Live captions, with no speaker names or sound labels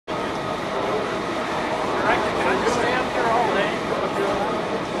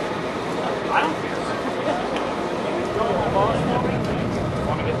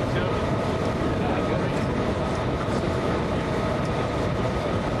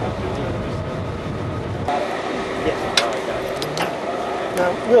Yes. Oh, I got it. Now,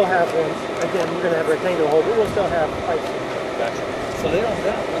 we'll have one, again, we're going to have a rectangular hole, but we'll still have pipes. Gotcha. So they don't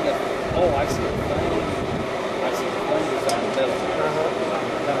have when the, oh, I see the frame. I see the frame is on the middle.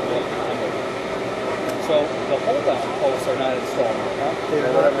 So the hold-down posts are not installed, huh? They're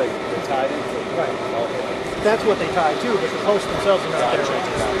whatever they're tied into. Right. Okay. That's what they tie to, but the posts themselves are not there.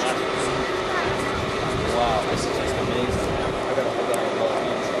 Wow, this is just amazing. I gotta hold down with both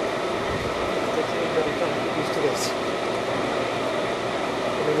hands. Used to this.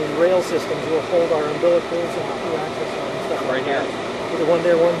 I mean, in rail systems, we'll hold our umbilicals and two access lines and stuff right here. With one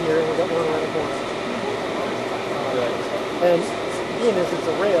there, one here, and we've got one around the corner. And being as it's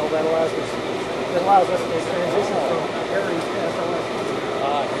a rail, that allows us to transition from areas to SLS.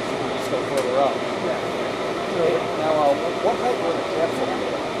 Ah, you can just go further up. Yeah. So, now, what height were the capsule?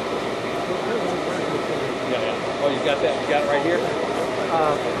 Yeah. Oh, you got that? You got it right here?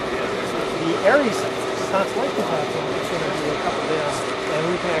 The Aries constellation capsule is going to be a couple down,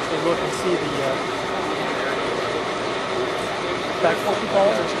 and we can actually look and see the back forky ball,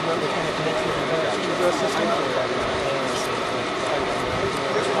 which is what we kind of connect to the egress system.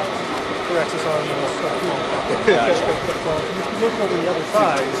 Corrects us on the if you look over the other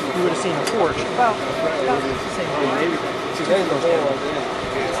side, you would have seen a porch about the same height. See, there's the hole over there.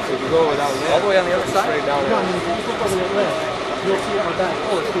 So you go without that. All the way on the other side? Straight down No, I mean, if you look over that left, you'll see our back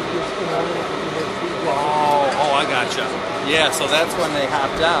porch. Oh, I gotcha. Yeah, so that's when they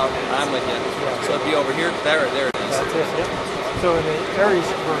hopped out. I'm with you. So it'd be over here. There it is. That's it, yep. So in the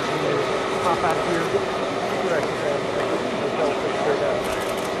Aries version, they hop out of here, direct straight out.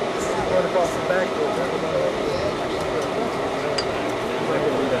 Run across the back door.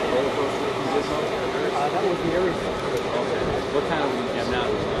 That was the Aries. What kind of we have now?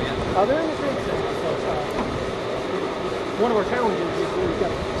 They're in the same thing. One of our challenges is we've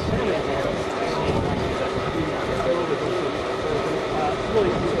got salmon there.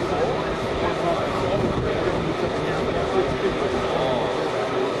 Really, so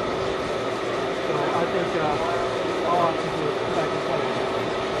I think all options are back in place.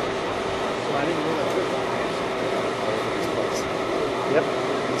 So I didn't realize this. Yep.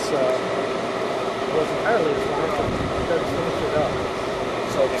 This was entirely fine, but it does finish it up.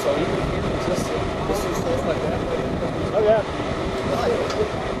 So even here, this used to look like that. Oh yeah.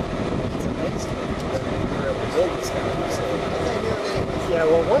 It's amazing. Build this kind of thing. Yeah,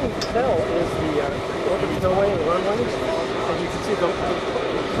 well, one tell is the open snowway and the runways, and you can see the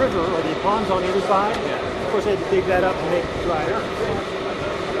river or the ponds on either side. Yeah. Of course, they had to dig that up and make dry earth.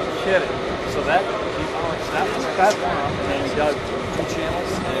 Kidding. So that was that one, and then we dug 2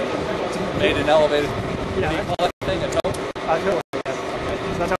 channels and made an elevated thing. I know.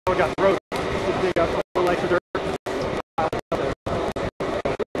 That's how we got the road. To dig up all like the dirt.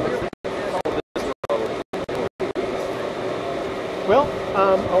 Well, a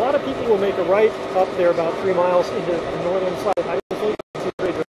lot of people will make a right up there about 3 miles into the northern side. I just look to the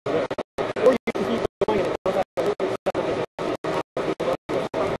bridge over there. Or you can keep going and come back a little bit south of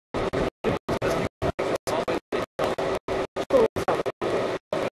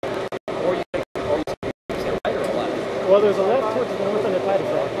Well, there's a left towards the north end of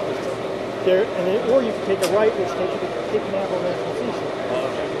Titus Rock. There, and then, or you can take a right, which takes you to Cape Canaveral National Seashore.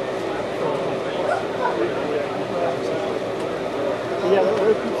 Yeah, the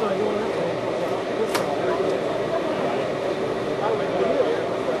road keeps on going that way.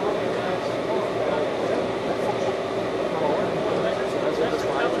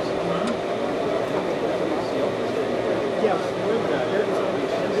 Yeah,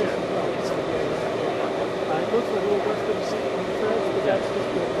 it looks a little worse than the trails, but that's just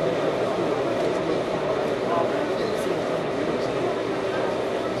the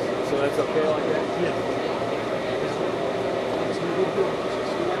So that's okay like that? Yeah.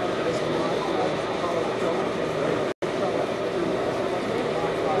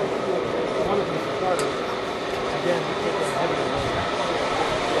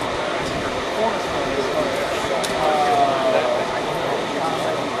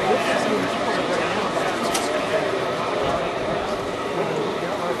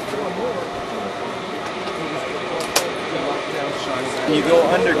 You go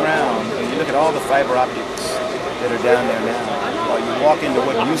underground and you look at all the fiber optics that are down there now. You walk into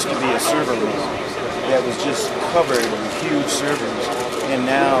what used to be a server room that was just covered with huge servers, and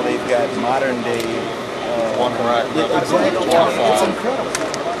now they've got modern day. One rack. Exactly. It's incredible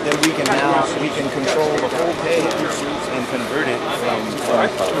that we can control the whole page and convert it from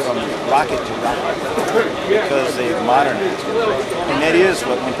rocket to rocket because they've modernized it. And that is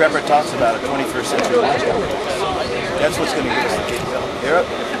what when Prepper talks about a 21st century launch. That's what's going to give us the capability.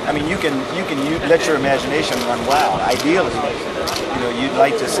 I mean, you can let your imagination run wild. Ideally, you'd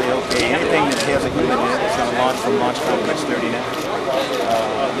like to say, okay, anything that has a human in it is going to launch from Launch Complex 39.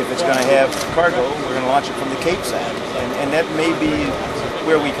 If it's going to have cargo, we're going to launch it from the Cape side, and that may be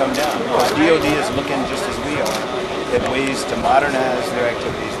where we come down, because DoD is looking just as we are at ways to modernize their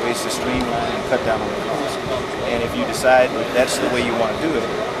activities, ways to streamline and cut down on the cost. And if you decide that that's the way you want to do it,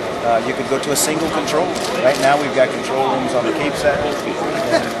 you could go to a single control room. Right now we've got control rooms on the Cape side and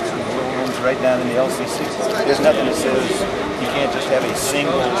control rooms right down in the LCC. There's nothing that says you can't just have a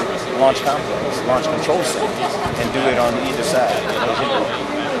single launch complex, launch control center, and do it on either side.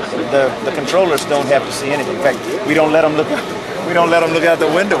 The controllers don't have to see anything. In fact, we don't let them look out. We don't let them look out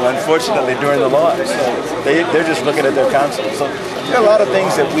the window, unfortunately, during the launch. So they're just looking at their console. So there are a lot of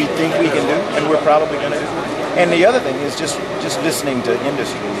things that we think we can do, and we're probably going to do. And the other thing is just listening to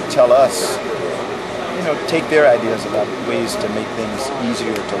industry tell us, take their ideas about ways to make things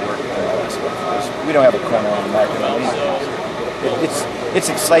easier to work and all that stuff. Because we don't have a corner on the market on anything. It's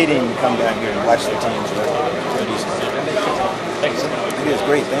exciting to come down here and watch the teams work. Thanks. It is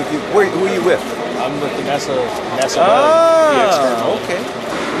great. Thank you. Who are you with? I'm with the NASA. Okay.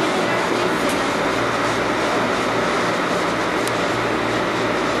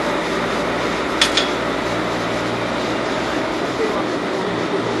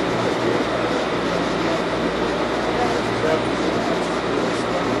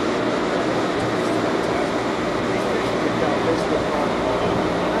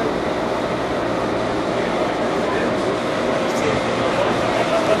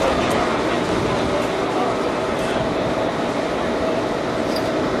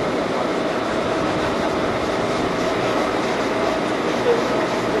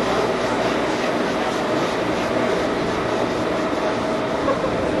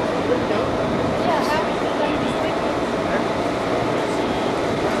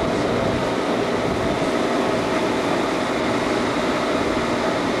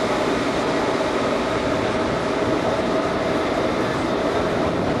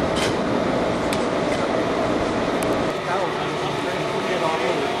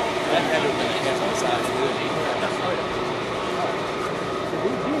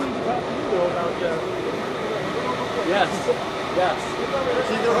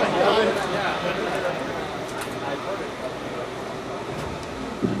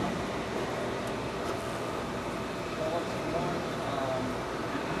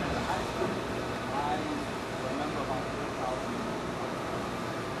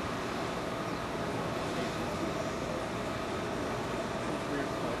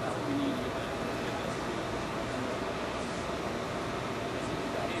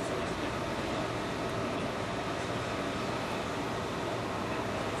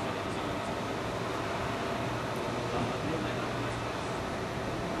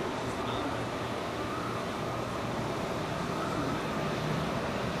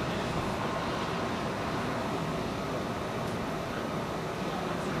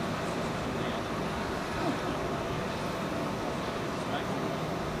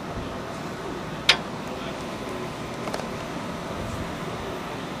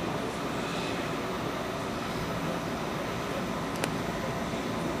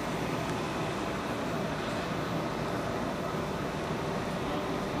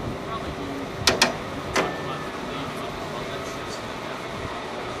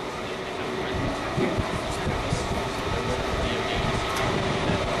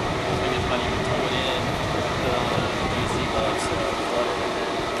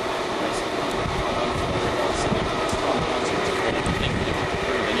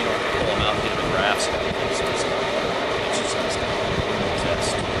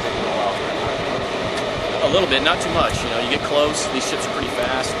 A little bit, not too much. You get close. These ships are pretty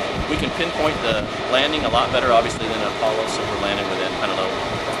fast. We can pinpoint the landing a lot better, obviously, than Apollo. So we're landing within, I don't know,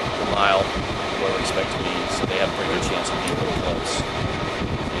 a mile where we expect to be. So they have a pretty good chance of being really close.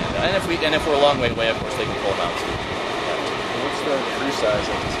 And if we're a long way away, of course, they can pull them out too. What's the crew size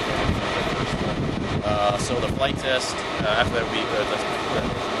of this first one? So the flight test after that,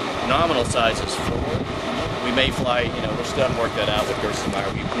 the nominal size is 4. We may fly, we're still going to work that out with Gerson Meyer.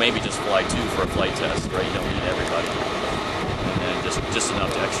 We maybe just fly 2 for a flight test, right? You don't need everybody. And then just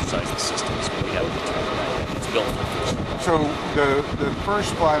enough to exercise the systems. But we haven't determined that yet. It's built for the first one. So the first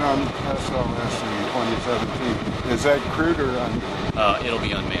flight on SLS in 2017, is that crewed or unmanned? It'll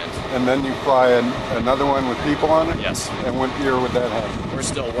be unmanned. And then you fly another one with people on it? Yes. And what year would that happen? We're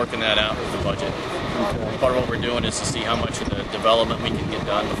still working that out with the budget. Okay. Part of what we're doing is to see how much of the development we can get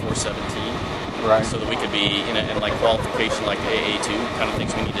done before 17. Right. So that we could be in like qualification, like the AA2 kind of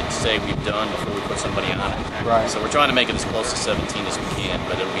things we needed to say we've done before we put somebody on it. Right. So we're trying to make it as close to 17 as we can,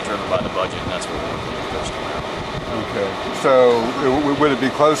 but it'll be driven by the budget, and that's what we're working with first around. Okay. So would it be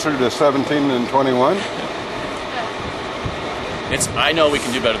closer to 17 than 21? I know we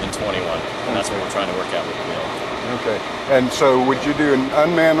can do better than 21, and that's what we're trying to work out with Bill. Okay. And so would you do an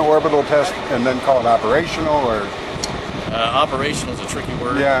unmanned orbital test and then call it operational, or? Operational is a tricky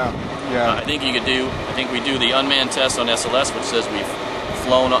word. Yeah. Yeah. I think we do the unmanned test on SLS, which says we've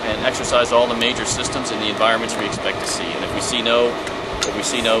flown and exercised all the major systems in the environments we expect to see. And if we see no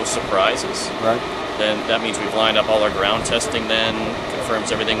surprises, Right. then that means we've lined up all our ground testing. Then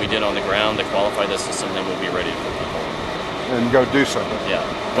confirms everything we did on the ground to qualify the system. Then we'll be ready to put it on. And go do something. Yeah.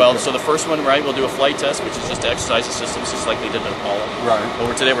 Well, so the first one, right? We'll do a flight test, which is just to exercise the systems, just like they did in Apollo. Right.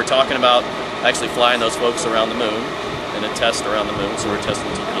 But today we're talking about actually flying those folks around the moon in a test around the moon. So we're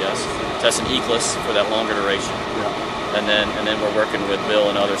testing TPS, testing ECLS for that longer duration. Yeah. And then we're working with Bill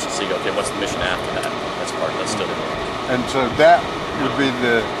and others to see, okay, what's the mission after that? That's still the work. And so that would be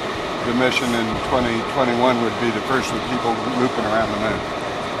the mission in 2021 would be the first with people looping around the moon.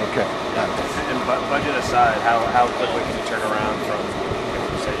 Okay. And budget aside, how quickly can you turn around from,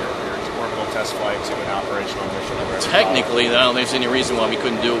 say, your orbital test flight to an operational mission? Technically, I don't think there's any reason why we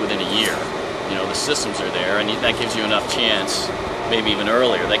couldn't do it within a year. You know, the systems are there, and that gives you enough chance, maybe even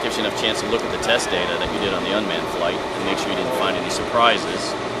earlier, that gives you enough chance to look at the test data that you did on the unmanned flight and make sure you didn't find any surprises.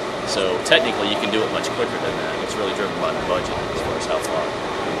 So technically, you can do it much quicker than that. It's really driven by the budget as far as how far.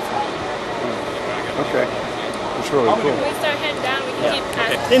 Okay. That's really cool. When we start heading down, we can keep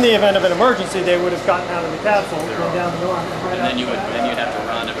asking. In the event of an emergency, they would have gotten out of the capsule, going down the arm, and right And then out you'd have to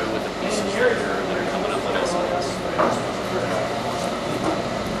rendezvous with the pieces that are coming up with SLS.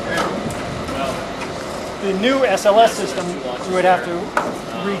 the new SLS system, you would have to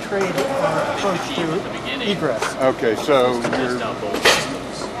retrade approach to egress. Okay, so you're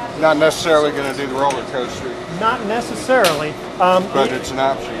not necessarily going to do the roller coaster, Not necessarily. but it's an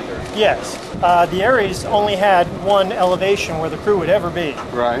option. Yes. The Ares only had one elevation where the crew would ever be.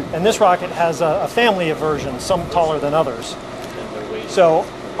 Right. And this rocket has a family of versions, some taller than others. So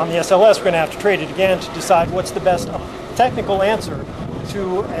on the SLS, we're going to have to trade it again to decide what's the best technical answer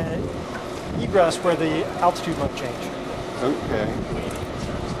to an egress where the altitude might change. Okay.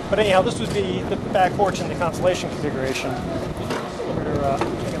 But anyhow, this would be the back porch in the Constellation configuration. Where, I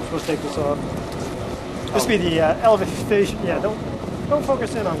think I'm supposed to take this off. This would be the elevation. Yeah, don't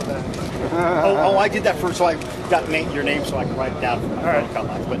focus in on the back. Oh, I did that first, so I got your name so I can write it down for my right. phone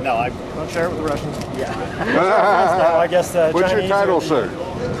call. But no, I. Don't share it with the Russians. Yeah. No, I guess the What's your Chinese title, are the- sir?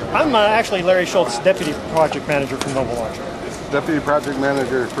 I'm actually Larry Schultz, Deputy Project Manager for Mobile Launcher. Deputy Project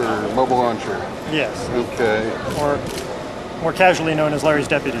Manager for Mobile Launcher. Yes, Okay. or more casually known as Larry's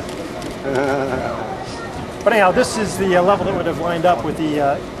Deputy. But anyhow, this is the level that would have lined up with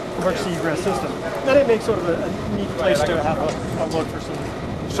the emergency egress system. Then it makes sort of a neat place to have a look for some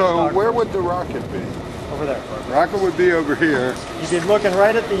So where would the rocket be? over there. Rocket would be over here. You'd be looking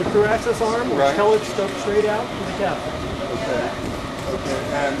right at the crew access arm, which Right. held stuff straight out to the captain. Okay. Okay.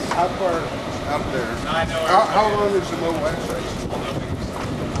 And how far up there? How long is the mobile access?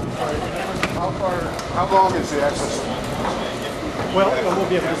 How long is the access? Well, we'll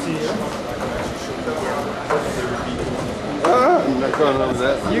be able to see here. I'm not going over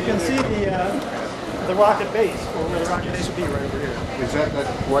that. You can see the rocket base, or where the rocket base would be right over here. Is that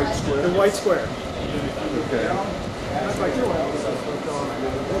white The square? white square. Okay. That's right, your wireless system is on.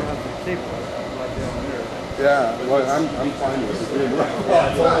 They don't have the cable like down there. Yeah. Well, I'm fine with it.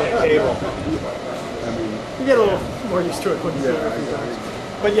 Yeah, it's only a cable. I mean, You get a little more used to it when you see it a few times.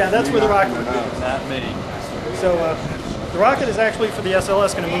 But yeah, that's where the rocket would be. Not me. So the rocket is actually for the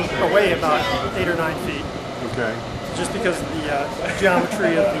SLS going to move away about 8 or 9 feet, okay. just because of the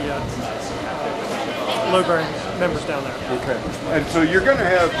geometry of the load-bearing members down there. Okay. And so you're going to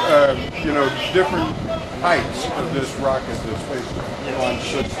have, different heights of this rocket, this face launch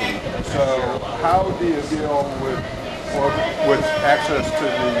system. So how do you deal with access to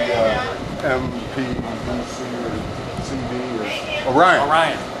the MPVC or CD or Orion?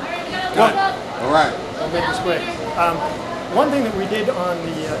 Orion. Orion. I'll make this quick. One thing that we did on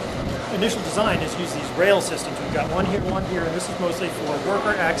the initial design is use these rail systems. We've got one here, and this is mostly for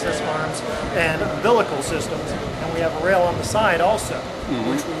worker access arms and umbilical systems. And we have a rail on the side also,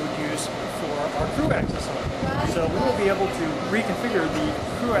 which we would use for our crew access arm. So we will be able to reconfigure the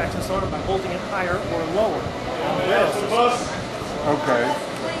crew access arm by holding it higher or lower on the rail system. Okay.